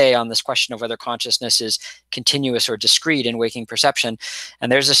Psychology Today, on this question of whether consciousness is continuous or discrete in waking perception.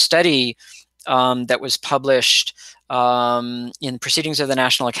 And there's a study that was published in Proceedings of the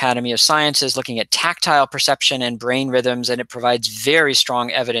National Academy of Sciences, looking at tactile perception and brain rhythms, and it provides very strong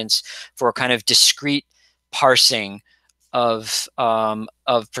evidence for a kind of discrete parsing of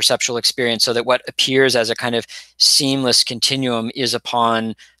perceptual experience, so that what appears as a kind of seamless continuum is,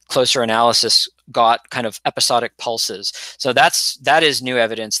 upon closer analysis, got kind of episodic pulses. So that is new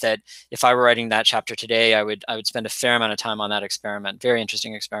evidence that if I were writing that chapter today, I would spend a fair amount of time on that experiment. Very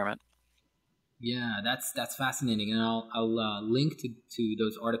interesting experiment. Yeah, that's fascinating, and I'll link to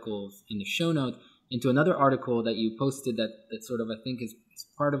those articles in the show note, and to another article that you posted that sort of, I think, is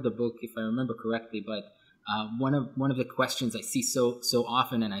part of the book, if I remember correctly. But one of the questions I see so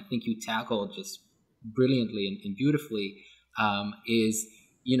often, and I think you tackle just brilliantly and beautifully, is,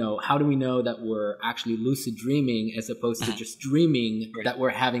 how do we know that we're actually lucid dreaming as opposed to just dreaming that we're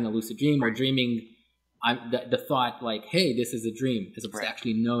having a lucid dream, or dreaming the thought like, hey, this is a dream, as opposed to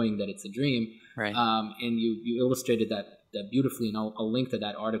actually knowing that it's a dream. Right. And you illustrated that beautifully, and I'll link to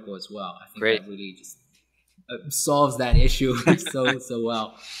that article as well. I think that really just solves that issue so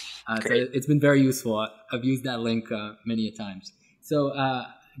well. So it's been very useful. I've used that link many a times. So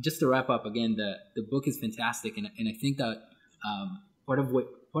just to wrap up, again, the book is fantastic, and I think that part of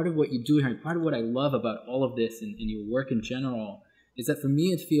what you do here, and part of what I love about all of this and your work in general, is that for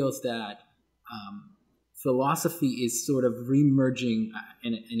me it feels that philosophy is sort of remerging,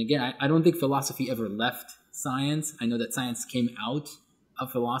 and again, I don't think philosophy ever left science. I know that science came out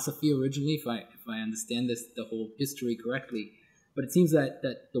of philosophy originally, if I understand the whole history correctly. But it seems that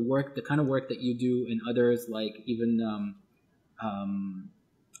the kind of work that you do, and others, like even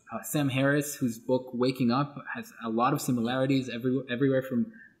Sam Harris, whose book Waking Up has a lot of similarities everywhere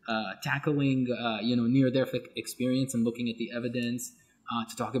from tackling near-death experience and looking at the evidence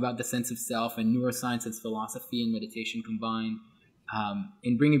to talk about the sense of self and neuroscience as philosophy and meditation combined.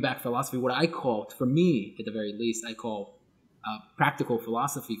 In bringing back philosophy, what I call, for me at the very least, I call practical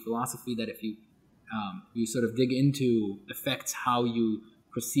philosophy that if you sort of dig into affects how you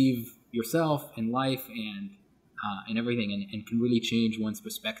perceive yourself and life and everything, and can really change one's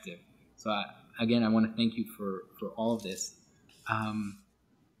perspective. So again, I want to thank you for all of this.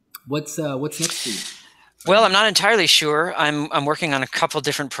 What's next for you? Well, I'm not entirely sure. I'm working on a couple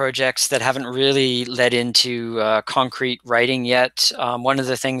different projects that haven't really led into concrete writing yet. One of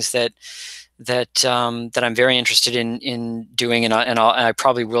the things that I'm very interested in doing, and I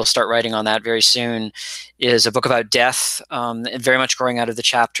probably will start writing on that very soon, is a book about death, very much growing out of the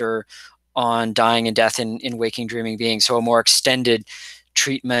chapter on dying and death in waking dreaming beings. So a more extended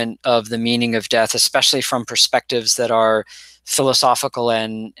treatment of the meaning of death, especially from perspectives that are philosophical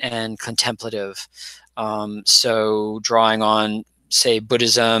and contemplative. So drawing on, say,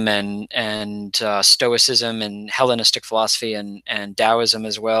 Buddhism and Stoicism and Hellenistic philosophy and Taoism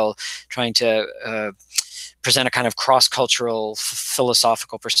as well, trying to present a kind of cross-cultural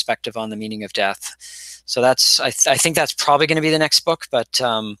philosophical perspective on the meaning of death. So I think that's probably going to be the next book, but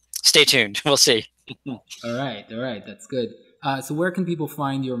stay tuned. We'll see. All right. That's good. So where can people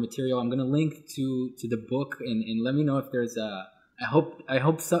find your material? I'm going to link to the book and let me know if there's I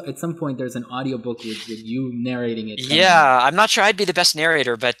hope so. At some point, there's an audiobook with you narrating it. Yeah, I'm not sure I'd be the best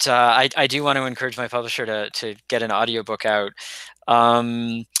narrator, but I do want to encourage my publisher to get an audiobook out.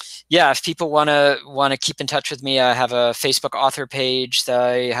 Yeah, if people want to keep in touch with me, I have a Facebook author page.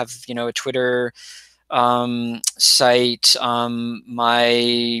 I have a Twitter site.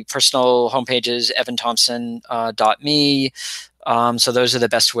 My personal homepage is evanthompson.me. So those are the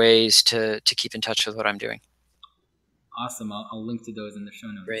best ways to keep in touch with what I'm doing. Awesome. I'll link to those in the show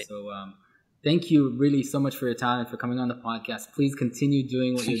notes. Great. So thank you really so much for your time and for coming on the podcast. Please continue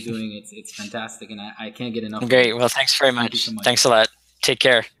doing what you're doing. It's fantastic, and I can't get enough. Great. Well, thanks very much. Thank you so much. Thanks a lot. Take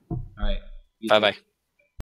care. All right. Bye-bye.